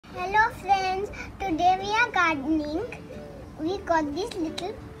Hello friends, today we are gardening. We got these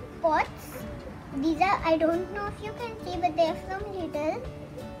little pots. These are, I don't know if you can see, but they are from Lidl.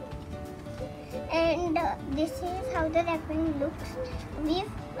 And this is how the wrapping looks. We've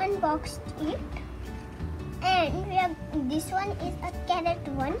unboxed it. And this one is a carrot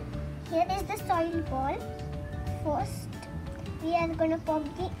one. Here is the soil ball. First, we are going to pop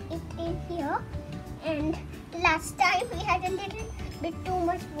it in here. And last time we had a little bit too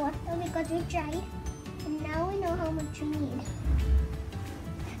much water because we tried. And now we know how much we need.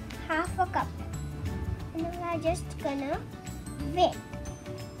 Half a cup. And we are just gonna wait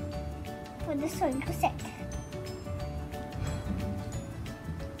for the soil to set.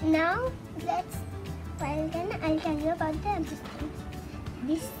 Now while then I'll tell you about the existence.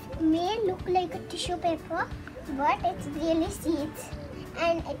 This may look like a tissue paper, but it's really seeds.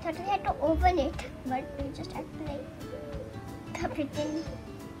 And I thought we had to open it, but we just had to pretend.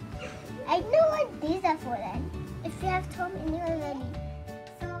 I know what these are for, and if you have thrown in your belly.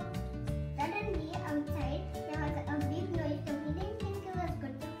 So suddenly outside there was a big noise, so we didn't think it was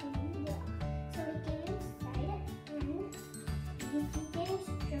good to come in there. So we came inside, and this is the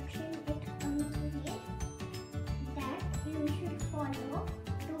instruction it comes with it that you should follow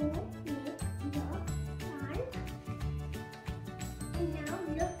to make the plant. And now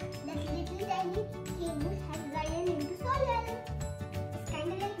look, that little tiny cable has run into soil. It's kind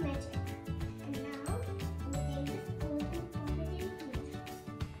of like magic. And now we take this spoon and pop it in here.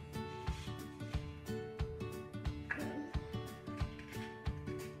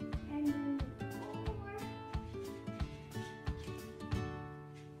 And move over.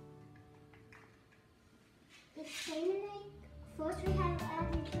 It's kind of like, first we have a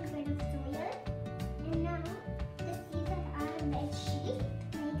little bit of soil, and now the seeds are our bed sheet,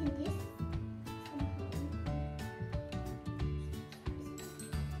 like this.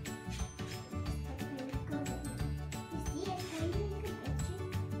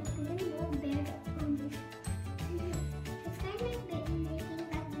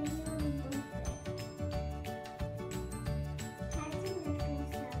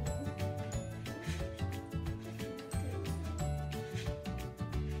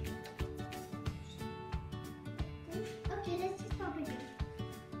 Okay, let's just pop it in.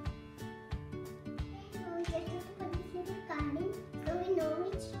 So we get to put this little card in so we know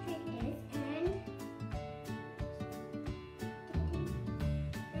which street it is, and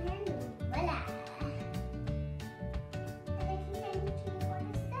voila!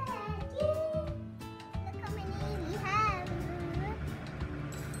 Look how many we have.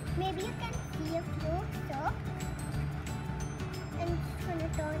 Maybe you can see a few, so I'm just gonna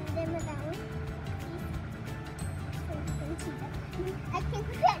turn them around. I think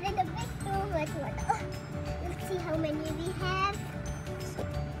we added a bit too much water. Let's see how many we have.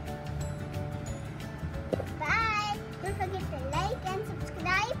 Bye! Don't forget to like and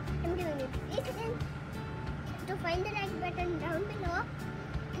subscribe. I'm giving you 3 seconds to find the like button down below.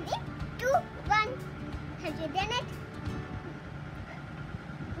 3, 2, 1.